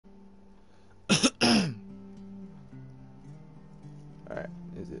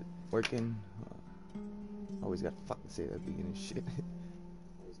Working. Always gotta fucking say that beginning shit.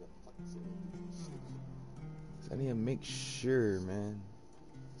 So I need to make sure, man.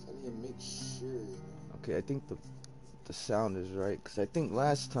 Okay, I think the sound is right, because I think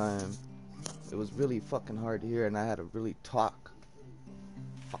last time it was really fucking hard to hear and I had to really talk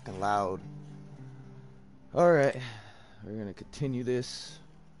fucking loud. Alright, we're gonna continue this.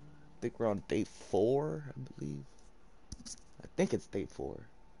 I think we're on day 4, I believe. I think it's day 4.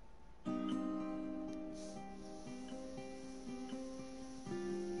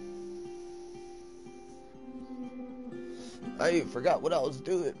 I even forgot what I was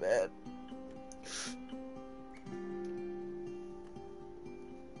doing, man.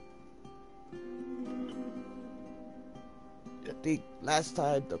 I think last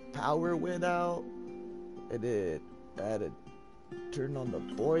time the power went out, and then I had to turn on the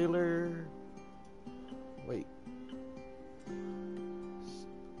boiler. Wait.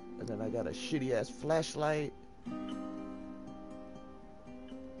 And then I got a shitty ass flashlight.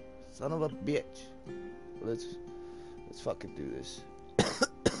 Son of a bitch. Let's fucking do this.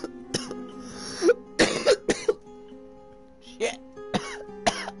 Shit.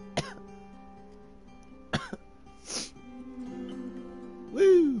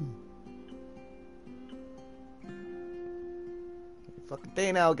 Woo. Fucking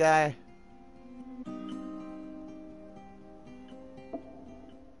thing now, guy.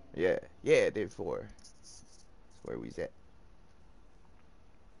 Yeah, day 4. That's where we's at.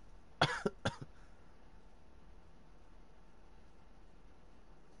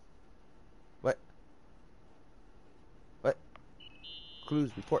 What?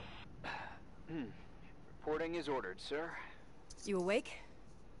 Clues, report. Reporting is ordered, sir. You awake?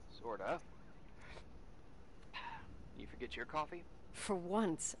 Sorta. You forget your coffee? For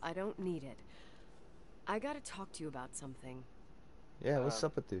once, I don't need it. I gotta talk to you about something. Yeah, what's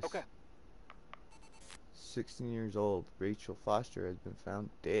up with this? Okay. 16 years old, Rachel Foster has been found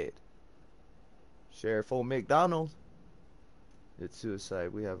dead. Sheriff O. McDonald. It's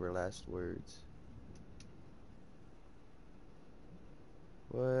suicide. We have her last words.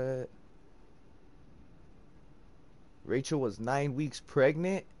 What? Rachel was 9 weeks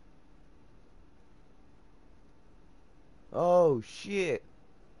pregnant? Oh, shit.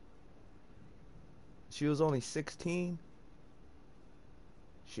 She was only 16?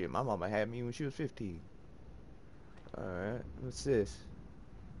 Shit, my mama had me when she was 15. Alright, what's this?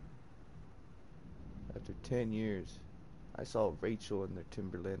 After 10 years, I saw Rachel in the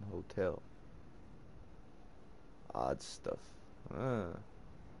Timberland Hotel. Odd stuff.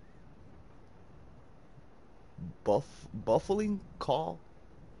 Buffling call?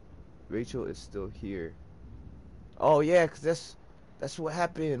 Rachel is still here. Oh yeah, 'cause that's what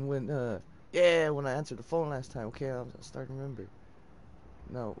happened when when I answered the phone last time. Okay, I'm starting to remember.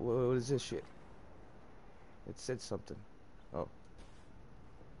 No, what is this shit? It said something. Oh.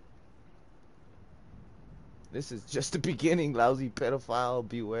 This is just the beginning, lousy pedophile.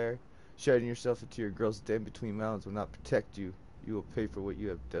 Beware. Shedding yourself into your girl's den between mountains will not protect you. You will pay for what you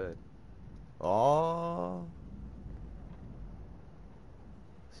have done. Oh.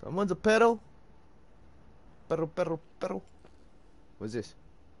 Someone's a pedo. Pedo. What's this?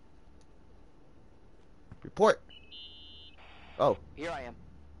 Report. Oh. Here I am.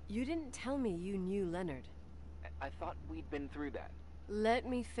 You didn't tell me you knew Leonard. I thought we'd been through that. Let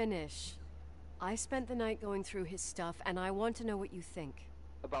me finish. I spent the night going through his stuff, and I want to know what you think.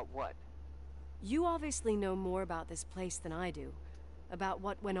 About what? You obviously know more about this place than I do. About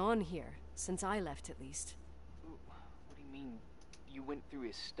what went on here, since I left at least. What do you mean, you went through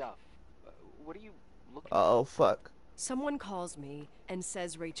his stuff? What are you looking Oh, fuck. Someone calls me and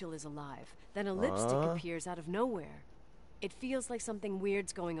says Rachel is alive. Then a lipstick appears out of nowhere. It feels like something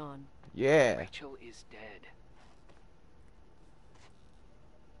weird's going on. Yeah. Rachel is dead.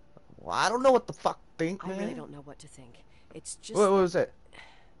 Well, I don't know what the fuck to think, man. I really don't know what to think. It's just... What was that?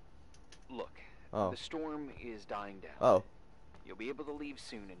 Look, Oh. the storm is dying down. Oh. You'll be able to leave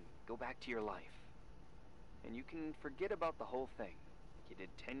soon and go back to your life. And you can forget about the whole thing, like you did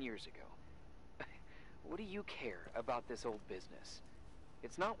 10 years ago. What do you care about this old business?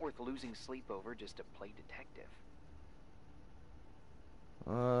 It's not worth losing sleep over just to play detective.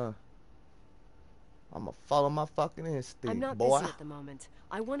 I'm gonna follow my fucking instinct, I'm not boy. busy at the moment.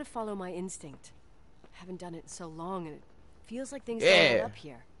 I want to follow my instinct. Haven't done it in so long, and it feels like things Yeah. don't up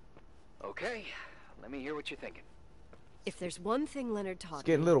here. Okay, let me hear what you're thinking. If there's one thing Leonard taught It's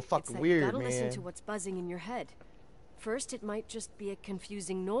getting me, a little it's fucking that weird, you gotta listen man. to what's buzzing in your head. First, it might just be a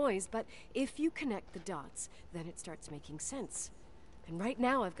confusing noise, but if you connect the dots, then it starts making sense. And right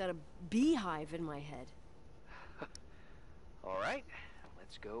now, I've got a beehive in my head. All right,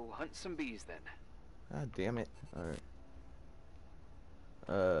 Let's go hunt some bees then. God damn it.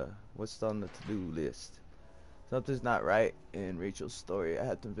 Alright. What's on the to-do list? Something's not right in Rachel's story. I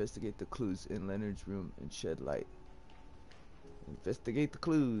have to investigate the clues in Leonard's room and shed light. Investigate the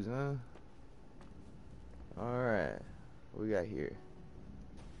clues, huh? Alright. What we got here?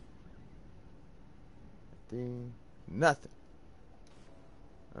 Nothing.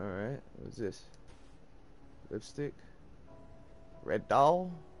 Alright. What's this? Lipstick? Red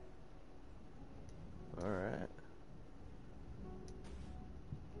doll? Alright.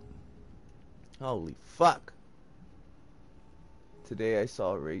 Holy fuck. Today I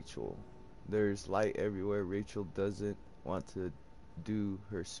saw Rachel. There's light everywhere. Rachel doesn't want to do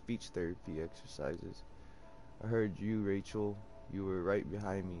her speech therapy exercises. I heard you, Rachel. You were right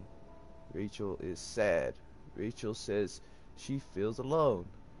behind me. Rachel is sad. Rachel says she feels alone.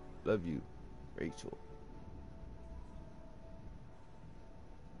 Love you, Rachel.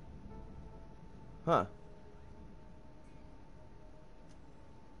 Huh.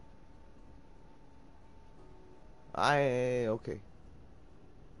 Okay.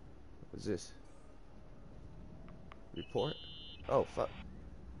 What's this? Report? Oh, fuck.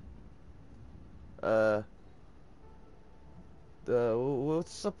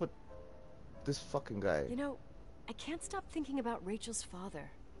 What's up with this fucking guy? You know, I can't stop thinking about Rachel's father.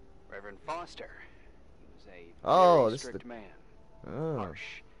 Reverend Foster. He was a very this strict is man. Oh.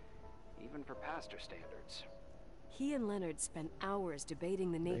 Harsh. Even for pastor standards. He and Leonard spent hours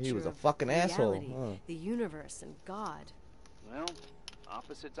debating the nature He was a of fucking asshole, reality, huh? the universe, and God. Well,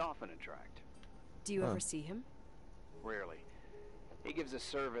 opposites often attract. Do you ever see him? Rarely. He gives a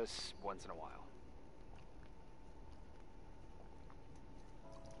service once in a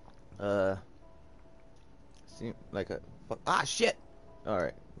while. Seem like a shit. All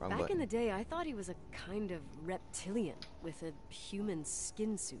right, wrong Back button. in the day, I thought he was a kind of reptilian with a human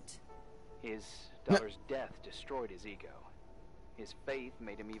skin suit. His daughter's death destroyed his ego. His faith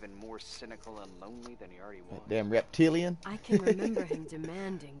made him even more cynical and lonely than he already was. Damn reptilian. I can remember him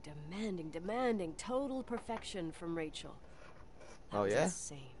demanding total perfection from Rachel. That was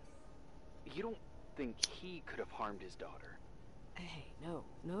insane. You don't think he could have harmed his daughter? Hey,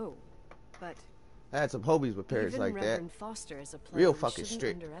 no. But I had some homies with parents even like Reverend that. Foster is a player Real we fucking shouldn't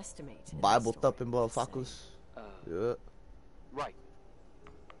strict. underestimate in Bible this story, thumping let's say. motherfuckers. Yeah. Right.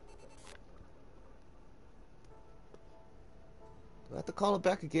 Do I have to call it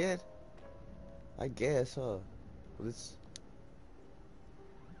back again? I guess, huh? Let's.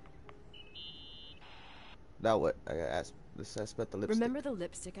 Now what? I gotta ask. Let's ask about the lipstick. Remember the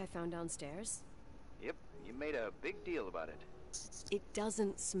lipstick I found downstairs? Yep, you made a big deal about it. It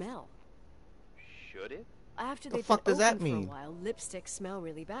doesn't smell. Should it? After The they've fuck been does that open mean? for a while, lipsticks smell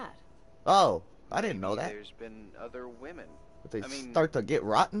really bad. Oh, I didn't know Maybe that. There's been other women. But they I mean, start to get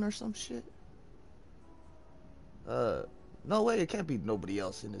rotten or some shit? No way, it can't be nobody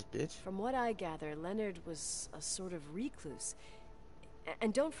else in this bitch. From what I gather, Leonard was a sort of recluse.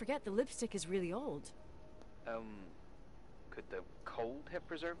 And don't forget, the lipstick is really old. Could the cold have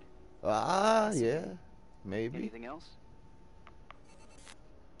preserved it? Yeah, maybe. Anything else?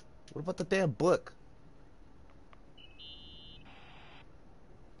 What about the damn book?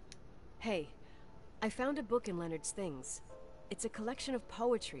 Hey, I found a book in Leonard's things. It's a collection of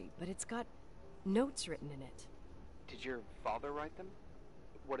poetry, but it's got notes written in it. Did your father write them?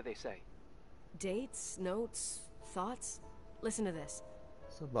 What do they say? Dates, notes, thoughts. Listen to this.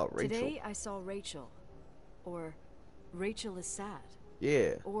 It's about Rachel. Today I saw Rachel. Or Rachel is sad.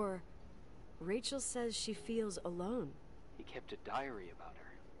 Yeah. Or Rachel says she feels alone. He kept a diary about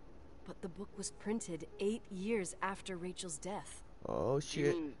her. But the book was printed 8 years after Rachel's death. Oh You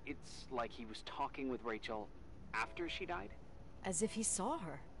shit. mean it's like he was talking with Rachel after she died? As if he saw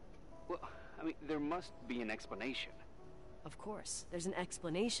her. Well, I mean, there must be an explanation. Of course, there's an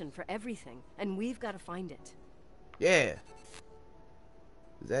explanation for everything, and we've got to find it. Yeah.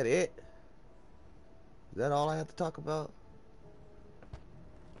 Is that it? Is that all I have to talk about?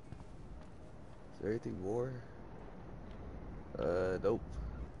 Is there anything more? Nope.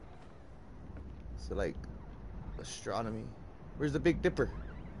 So like astronomy. Where's the Big Dipper?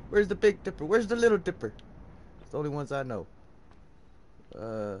 Where's the Big Dipper? Where's the Little Dipper? It's the only ones I know.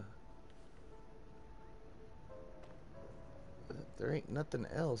 There ain't nothing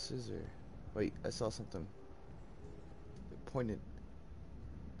else, is there? Wait, I saw something. It pointed.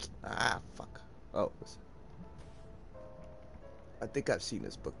 Ah, fuck. Oh, listen. I think I've seen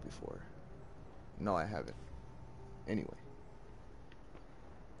this book before. No, I haven't. Anyway.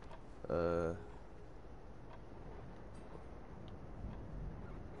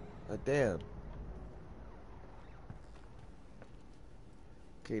 Damn.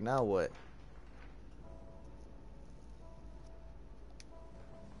 Okay, now what?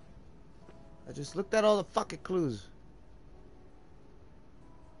 I just looked at all the fucking clues.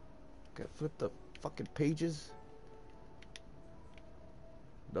 Okay, flip the fucking pages.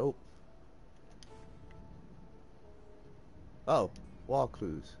 Nope. Oh, wall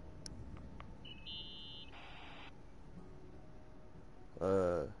clues.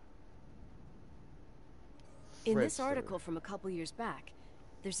 In this Fred article server. from a couple years back,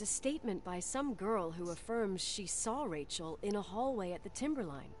 there's a statement by some girl who affirms she saw Rachel in a hallway at the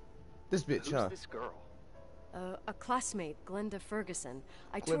Timberline. This bitch, Who's huh? this girl? A classmate, Glenda Ferguson.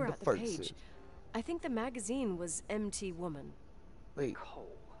 I tore Glenda out the Ferguson. page. I think the magazine was MT Woman. Wait, Cole.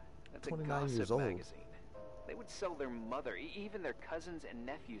 That's a 29 gossip years old. magazine. They would sell their mother, even their cousins and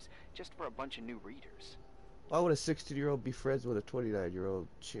nephews, just for a bunch of new readers. why would a 16-year-old be friends with a 29-year-old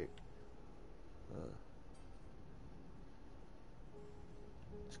chick?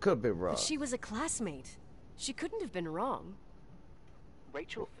 She could have been wrong. But she was a classmate. She couldn't have been wrong.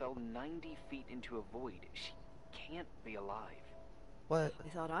 Rachel fell 90 feet into a void. She can't be alive. What? I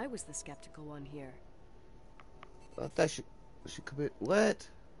thought I was the skeptical one here. I thought she commit what?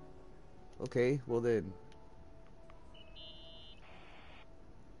 Okay, well then.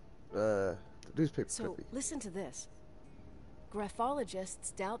 The newspaper So, clipping. listen to this.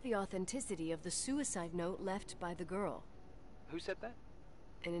 Graphologists doubt the authenticity of the suicide note left by the girl. Who said that?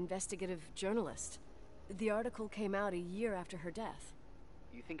 An investigative journalist. The article came out a year after her death.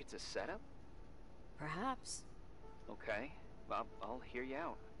 You think it's a setup? Perhaps. Okay, I'll hear you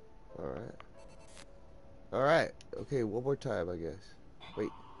out. Alright. Okay, one more time, I guess. Wait.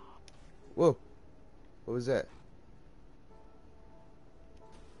 Whoa. What was that?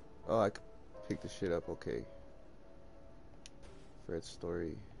 Oh, I can pick the shit up. Okay. Fred's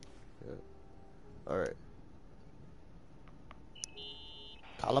story. Yeah. Alright.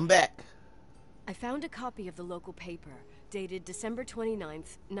 Call him back. I found a copy of the local paper, dated December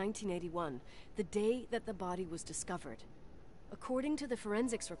 29th, 1981, the day that the body was discovered. According to the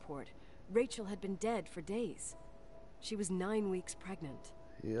forensics report, Rachel had been dead for days. She was 9 weeks pregnant.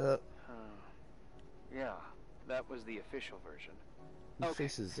 Yep. Yeah, that was the official version. Whose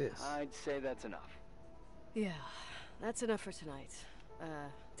face is this? I'd say that's enough. Yeah, that's enough for tonight.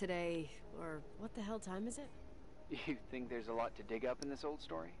 Today, or what the hell time is it? You think there's a lot to dig up in this old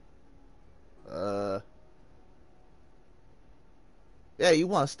story? Yeah, you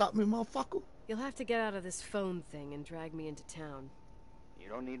wanna stop me, motherfucker? You'll have to get out of this phone thing and drag me into town. You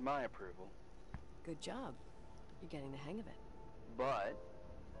don't need my approval. Good job. You're getting the hang of it. But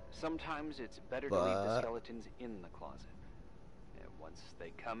sometimes it's better to leave the skeletons in the closet. And once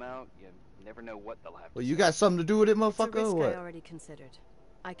they come out, you never know what they'll have to Well, you say. got something to do with it, It's a motherfucker, risk or what? I already considered.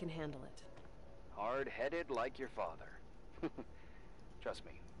 I can handle it. Hard-headed like your father. Trust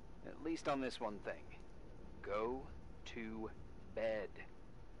me, at least on this one thing. Go to bed.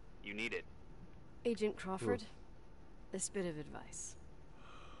 You need it. Agent Crawford, this bit of advice.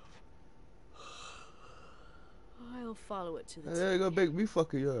 I'll follow it to the Hey, T. gonna make me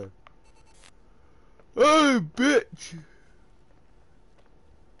fucking young. Hey, bitch!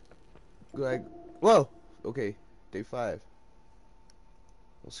 Like, whoa! Okay, day 5.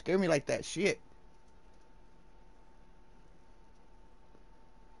 Don't scare me like that shit.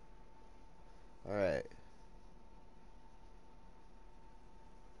 Alright.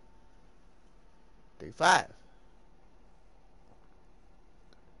 Day 5. I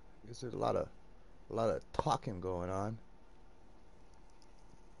guess there's a lot of talking going on.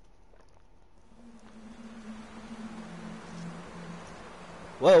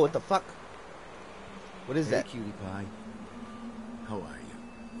 Whoa, what the fuck? What is that? Hey, cutie pie. How are you?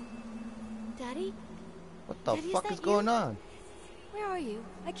 Daddy? What the Daddy, is fuck that is going you? on? Where are you?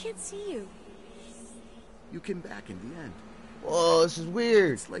 I can't see you. You came back in the end. Whoa, this is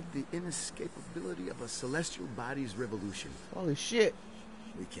weird. It's like the inescapability of a celestial body's revolution. Holy shit.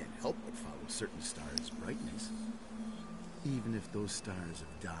 We can't help but follow certain stars' brightness, even if those stars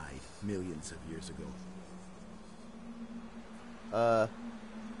have died millions of years ago.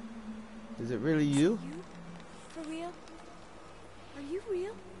 Is it really you? You? For real? Are you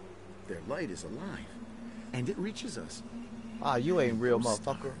real? Their light is alive, and it reaches us. Ah, you ain't real, Those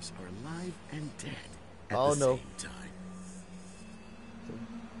motherfucker. stars are alive and dead at Oh, the no. same time.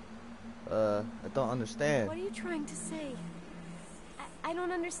 I don't understand. What are you trying to say? I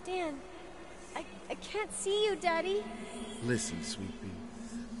don't understand. I can't see you, Daddy. Listen, sweet pea.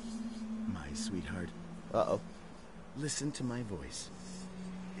 My sweetheart. Uh-oh. Listen to my voice.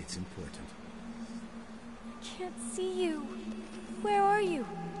 It's important. I can't see you. Where are you?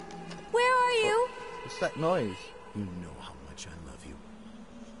 Where are you? What's that noise? You know how much I love you.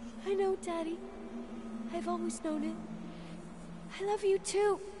 I know, Daddy. I've always known it. I love you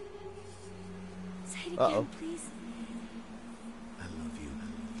too. Say it again, please. I love you.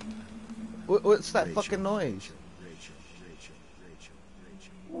 What's that Rachel, fucking noise? Rachel.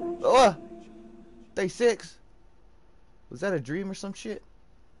 Oh! Day 6. Was that a dream or some shit?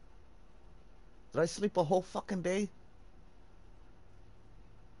 Did I sleep a whole fucking day?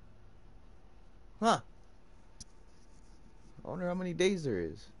 Huh. I wonder how many days there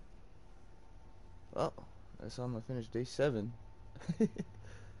is. Oh, I guess I'm gonna finish day 7.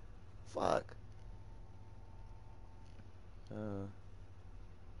 Fuck.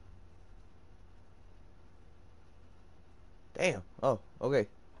 Damn. Oh, okay.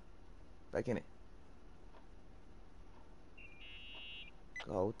 Back in it.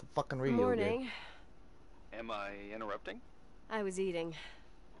 Oh, with the fucking radio Morning. again. Am I interrupting? I was eating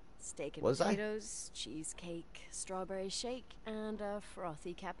steak and Was I? potatoes, cheesecake, strawberry shake, and a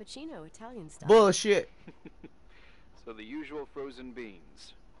frothy cappuccino, Italian style. Bullshit. So the usual frozen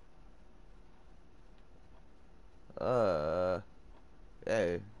beans.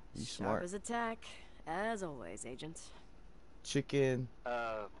 Hey, you Sharp smart. as a tack, as always, Agent. Chicken.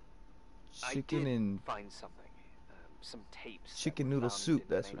 I Chicken did and find something. Some tapes. that chicken were noodle found soup. in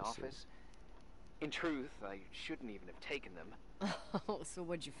the That's main what it says. office. In truth, I shouldn't even have taken them. Oh, so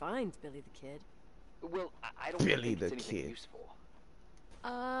what'd you find, Billy the Kid? Well, I don't Billy think the it's anything Kid. useful.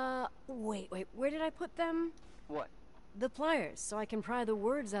 Wait, where did I put them? What? The pliers, so I can pry the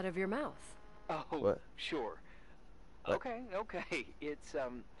words out of your mouth. Oh, What? sure. What? Okay. It's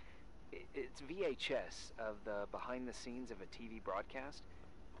VHS of the behind the scenes of a TV broadcast,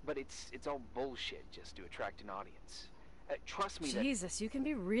 but it's all bullshit just to attract an audience. Trust me. Jesus, you can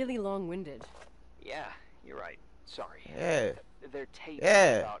be really long-winded. Yeah, you're right. Sorry. Yeah. They're tapes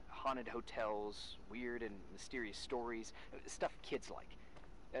Yeah. about haunted hotels, weird and mysterious stories, stuff kids like.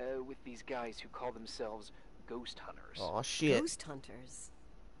 With these guys who call themselves ghost hunters. Oh shit. Ghost hunters.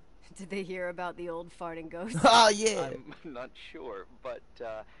 Did they hear about the old farting ghost? Oh yeah. I'm not sure, but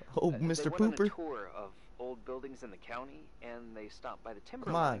Oh, they Mr. went on a Pooper. tour of old buildings in the county, and they stopped by the timber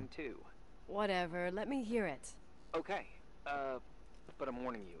Come on. line too. Whatever, let me hear it. Okay, but I'm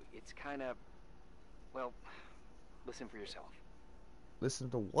warning you, it's kind of, well, listen for yourself. Listen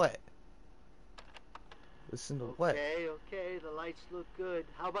to what? Listen to what? Okay, the lights look good.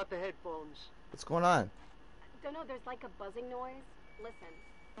 How about the headphones? What's going on? Don't know, there's like a buzzing noise.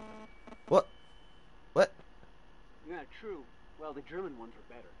 Listen. What? What? Yeah, true. Well, the German ones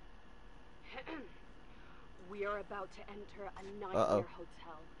are better. We are about to enter a Uh-oh. nightmare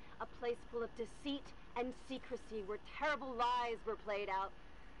hotel. A place full of deceit and secrecy where terrible lies were played out.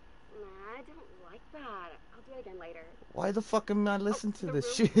 Nah, I don't like that. I'll do it again later. Why the fuck am I listening to the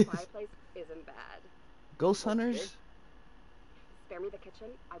this room shit? with the fireplace isn't bad. Ghost hunters? Spare me the kitchen.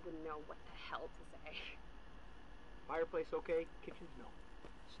 I wouldn't know what the hell to say. Fireplace okay, kitchen no.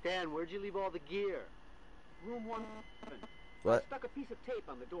 Stan, where'd you leave all the gear? Room 111. What? I stuck a piece of tape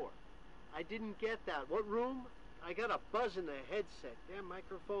on the door. I didn't get that. What room? I got a buzz in the headset. Damn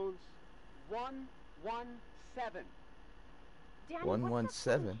microphones. 117. Danny, 117. what's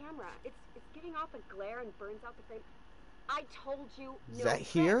that fucking camera? It's giving off a glare and burns out the frame. I told you no. Is that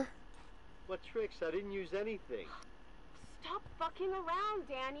here? What tricks? I didn't use anything. Stop fucking around,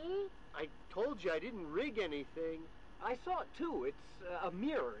 Danny. I told you I didn't rig anything. I saw it too. It's a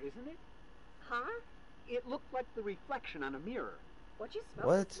mirror, isn't it? Huh? It looked like the reflection on a mirror. What'd you smoke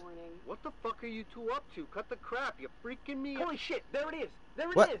What? this morning? What the fuck are you two up to? Cut the crap. You freaking me. Holy shit, there it is. There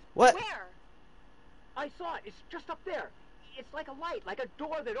it is. What? What? Where? I saw it. It's just up there. It's like a light, like a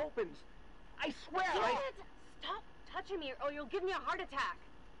door that opens. I swear. Dad! Stop touching me or you'll give me a heart attack.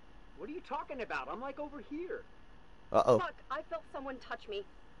 What are you talking about? I'm like over here. Uh-oh. Fuck, I felt someone touch me.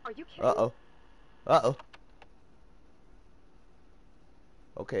 Are you kidding? Uh-oh. Uh-oh.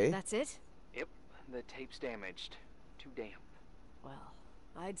 Okay. That's it? Yep, the tape's damaged. Too damp. Well,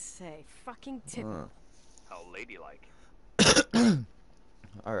 I'd say fucking typical. How ladylike.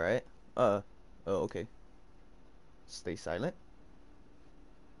 Alright. Oh, okay. Stay silent.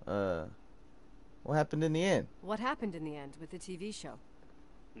 What happened in the end? What happened in the end with the TV show?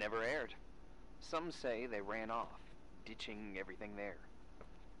 Never aired. Some say they ran off, ditching everything there.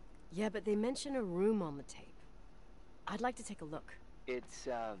 Yeah, but they mention a room on the tape. I'd like to take a look. It's,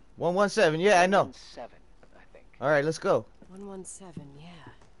 117, yeah, I know. 117, I think. Alright, let's go. 117, yeah.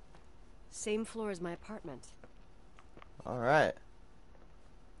 Same floor as my apartment. Alright.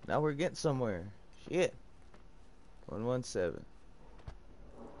 Now we're getting somewhere. Shit. 117.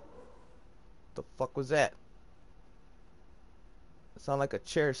 The fuck was that? It sounded like a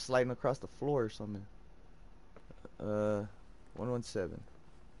chair sliding across the floor or something. 117.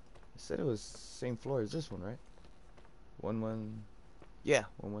 I said it was same floor as this one, right? 1-1. Yeah,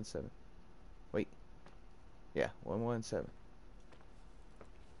 117. Wait. Yeah, 117.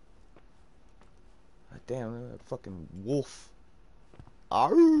 Damn, that fucking wolf.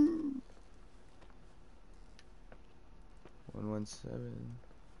 Arr! 117.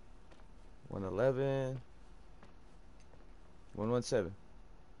 111. 117.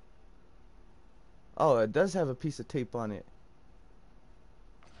 Oh, it does have a piece of tape on it.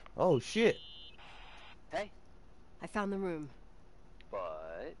 Oh shit. Hey, I found the room.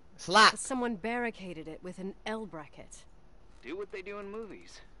 but It's locked. Someone barricaded it with an L bracket. do what they do in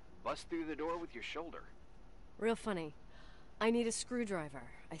movies. Bust through the door with your shoulder. Real funny. I need a screwdriver.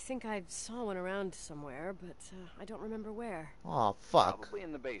 I think I saw one around somewhere, but I don't remember where. Oh fuck. Probably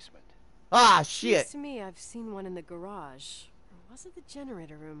in the basement. Ah Seems shit. to me I've seen one in the garage. Or was it the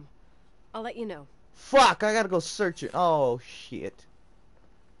generator room? I'll let you know. Fuck, I gotta go search it. Oh shit.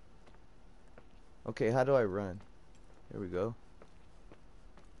 Okay, how do I run? Here we go.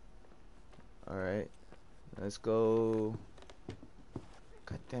 Alright. Let's go.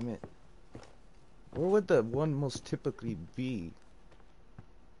 God damn it. Where would the one most typically be?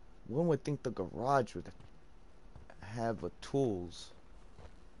 One would think the garage would have tools.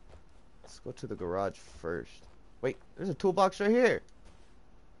 Let's go to the garage first. Wait, there's a toolbox right here.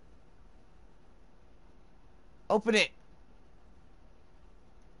 Open it.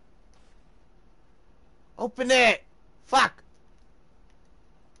 Open it. Fuck.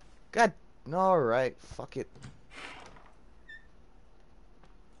 God. Alright, fuck it.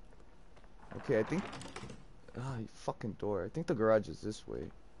 Okay, I think... Ah, you fucking door. I think the garage is this way.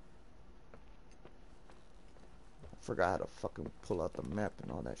 I forgot how to fucking pull out the map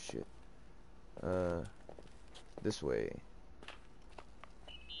and all that shit. This way.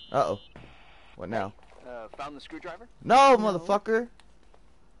 Uh-oh. What now? Found the screwdriver? No, No. motherfucker!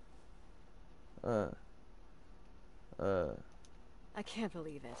 I can't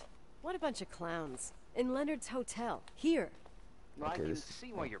believe it. What a bunch of clowns. In Leonard's hotel. Here. Well, Okay, I can this-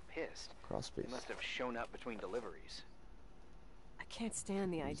 see why you're pissed. Cross space. They must have shown up between deliveries. I can't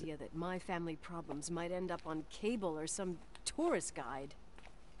stand the idea that my family problems might end up on cable or some tourist guide.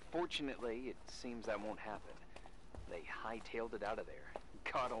 Fortunately, it seems that won't happen. They hightailed it out of there.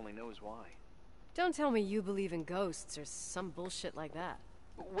 God only knows why. Don't tell me you believe in ghosts or some bullshit like that.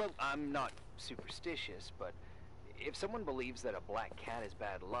 Well, I'm not superstitious, but if someone believes that a black cat is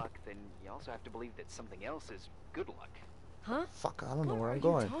bad luck, then you also have to believe that something else is good luck. Huh? Fuck, I don't know What where are I'm you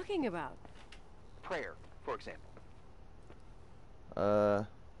going. talking about? Prayer, for example.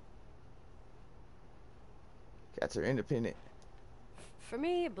 Cats are independent. For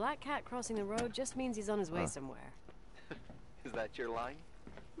me, a black cat crossing the road just means he's on his way somewhere. Is that your line?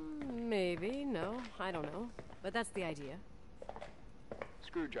 Maybe, no, I don't know. But that's the idea.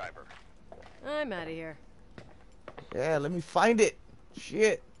 Screwdriver. I'm out of here. Yeah, let me find it.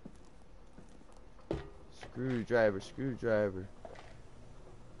 Shit. Screwdriver, screwdriver.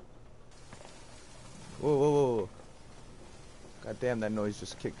 Whoa, whoa, whoa, whoa. God damn, that noise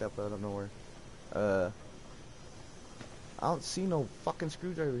just kicked up out of nowhere. I don't see no fucking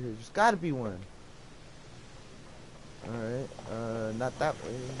screwdriver here. There's gotta be one. Alright, not that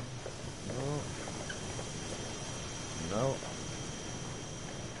way. No. No.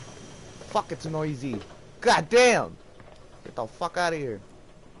 Fuck, it's noisy. God damn! Get the fuck out of here.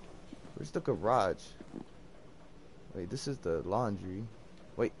 Where's the garage? Wait, this is the laundry.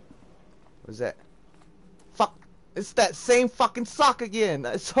 Wait. What's that? Fuck! It's that same fucking sock again!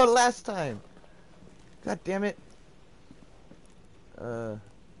 I saw it last time! God damn it.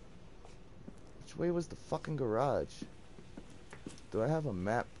 Which way was the fucking garage? Do I have a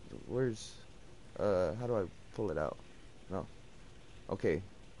map? Where's... how do I pull it out? No. Okay.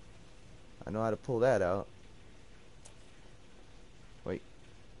 I know how to pull that out. Wait.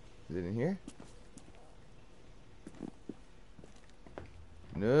 Is it in here?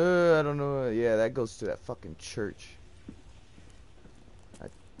 No, I don't know. Yeah, that goes to that fucking church. I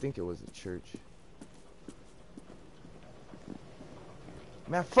think it was a church.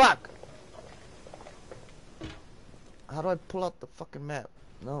 Man, fuck! How do I pull out the fucking map?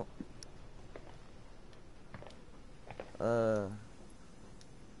 No.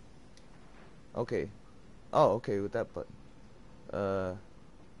 Okay. Oh, okay, with that button.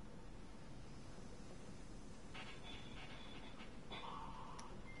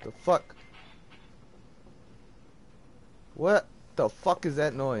 The fuck? What the fuck is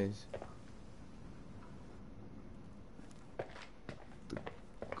that noise? The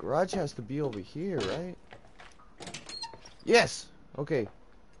garage has to be over here, right? Yes! Okay.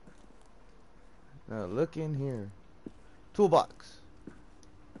 Now look in here. Toolbox.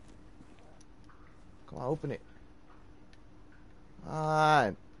 Come on, open it. Come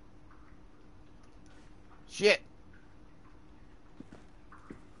on. Shit.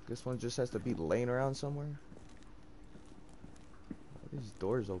 This one just has to be laying around somewhere. Why are these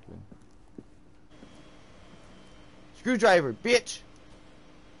doors open? Screwdriver, bitch!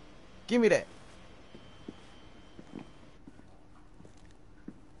 Give me that.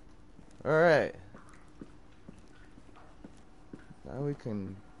 Alright. Now we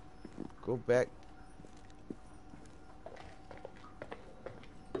can go back.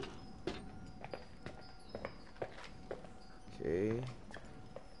 Okay.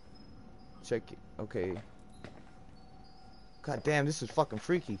 Check it. Okay. God damn, this is fucking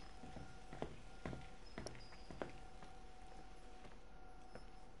freaky.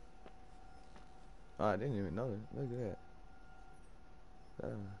 Oh, I didn't even know that. Look at that.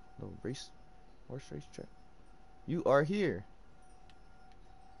 Little horse race track. You are here.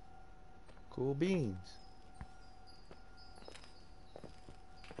 Cool beans.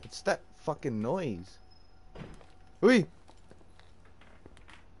 What's that fucking noise? Wait!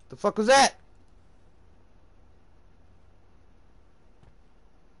 The fuck was that?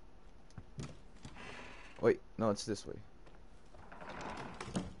 Wait, no, it's this way.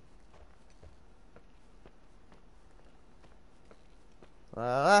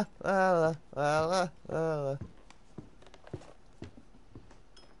 La la la la la la la.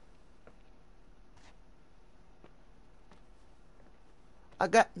 I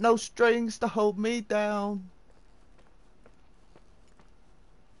got no strings to hold me down.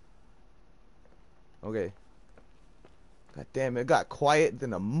 Okay. God damn it, got quiet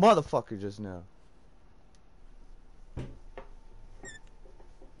than a motherfucker just now.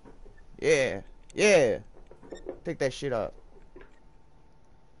 Yeah, yeah. Take that shit off.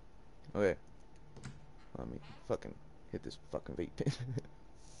 Okay. Let me fucking hit this fucking vape pen.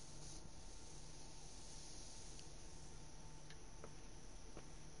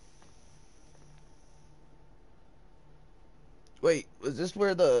 Wait, was this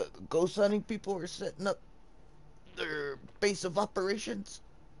where the ghost hunting people were setting up their base of operations?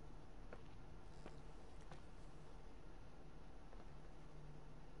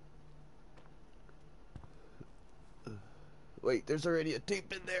 Wait, there's already a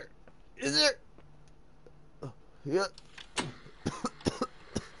tape in there. Is there? Yeah.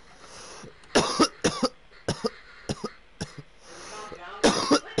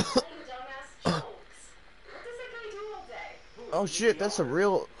 Oh shit, that's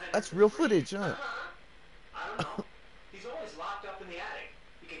real footage, huh? I don't know. He's always locked up in the attic.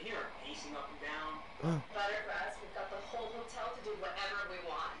 You can hear him pacing up and down. Better for us. We've got the whole hotel to do whatever we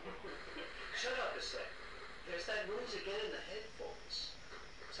want. Shut up a sec. There's that noise again in the headphones.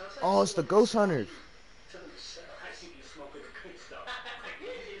 Sounds like Oh, it's the ghost hunters. to themselves. I see you smoking the good stuff.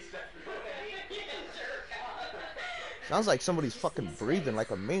 Is that right? Sounds like somebody's fucking breathing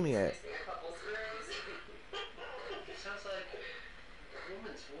like a maniac. Sounds like a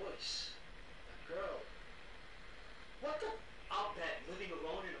woman's voice. A girl. What the? I'll bet living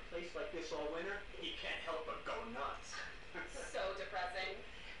alone in a place like this all winter, you can't help but go nuts. So depressing.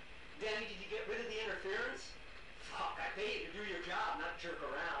 Danny, did you get rid of the interference? Fuck, I pay you to do your job, not jerk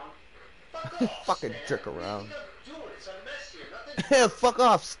around. Fuck off, Fucking Stan. jerk around. What are you doing? It's a mess here. Nothing. Fuck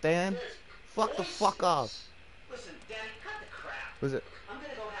off, Stan. There's Fuck the fuck off. voices. Listen, Danny, cut the crap. Was it? I'm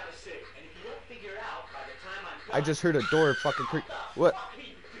gonna go have a cig, and if you don't figure it out by the time I'm done. I just heard a door fucking creak. What? What are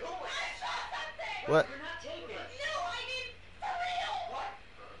you doing? What? You're not taping. No, I mean, for real. What?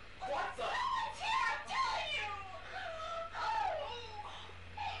 What the? Someone's here, I'm telling you.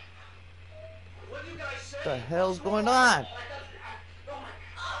 What do you guys say? What the hell's going on? Oh my. Oh my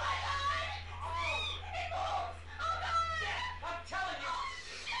God. It moves. Oh God. I'm telling you.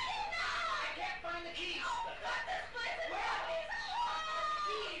 I can't find the keys. Fuck this place is Where?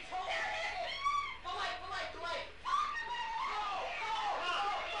 keys. Hold There it. it is. The light.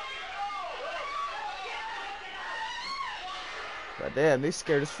 God damn, they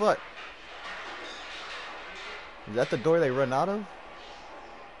scared as fuck. Is that the door they run out of?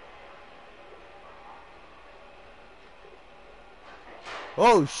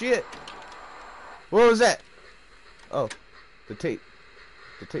 Oh shit! What was that? Oh, the tape.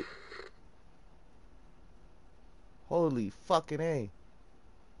 The tape. Holy fucking A.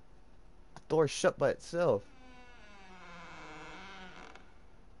 The door shut by itself.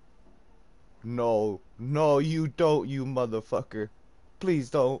 No, no, you don't, you motherfucker. Please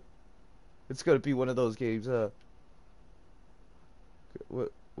don't. It's gonna be one of those games,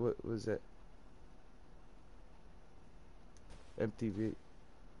 What was that? MTV.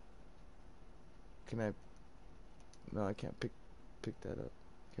 Can I? No, I can't pick that up.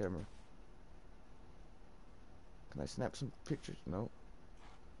 Camera. Can I snap some pictures? No.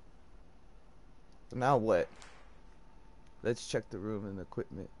 So now what? Let's check the room and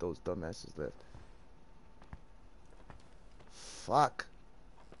equipment those dumbasses left. Fuck.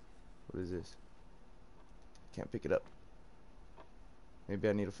 What is this? Can't pick it up. Maybe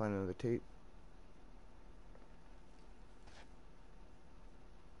I need to find another tape.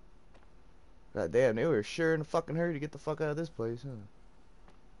 God damn, they were sure in a fucking hurry to get the fuck out of this place, huh?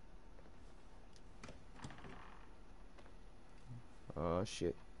 Oh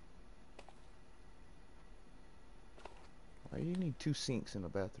shit. Why do you need 2 sinks in the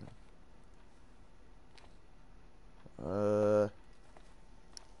bathroom?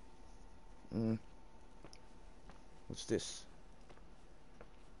 What's this?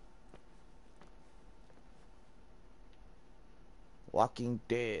 Walking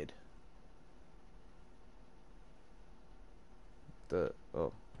Dead.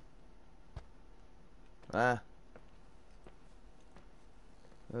 Oh. Another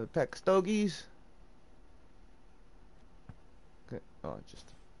pack of stogies. Okay. Oh, just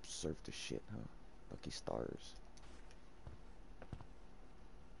serve the shit, huh? Lucky stars.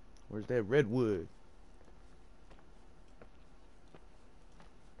 Where's that redwood?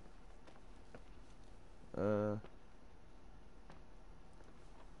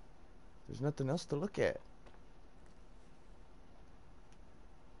 There's nothing else to look at.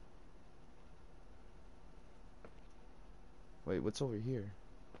 Wait, what's over here?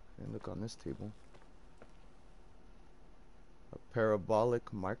 And look on this table. A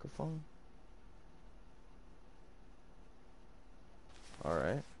parabolic microphone?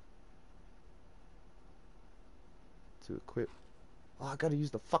 Alright. To equip. Oh, I gotta use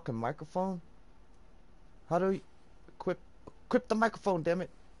the fucking microphone? How do we equip the microphone, damn it?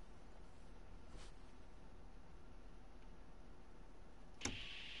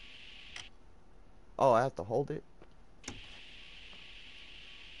 Oh, I have to hold it?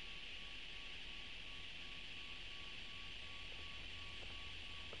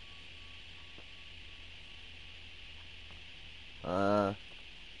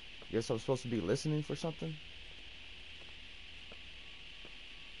 Guess I'm supposed to be listening for something?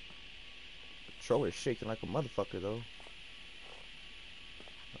 The controller's shaking like a motherfucker, though.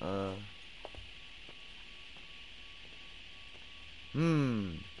 Do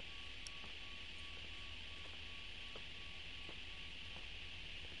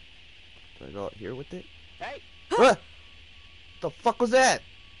I go out here with it? Hey! What the fuck was that?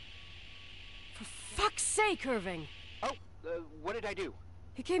 For fuck's sake, Irving! Oh, what did I do?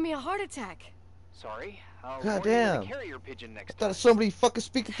 He gave me a heart attack. Sorry. I'll God warn you with damn. a carrier pigeon next I thought time. somebody fucking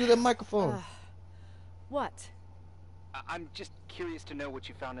speaking through that microphone. What? I'm just curious to know what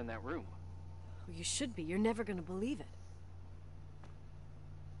you found in that room. Well, you should be. You're never gonna believe it.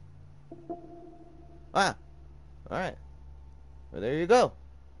 Ah. Alright. Well, there you go.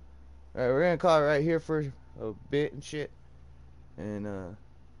 Alright, we're gonna call it right here for a bit and shit. And,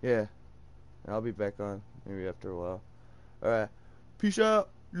 yeah. I'll be back on maybe after a while. Alright. Peace out.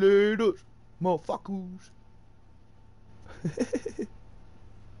 Later. Motherfuckers.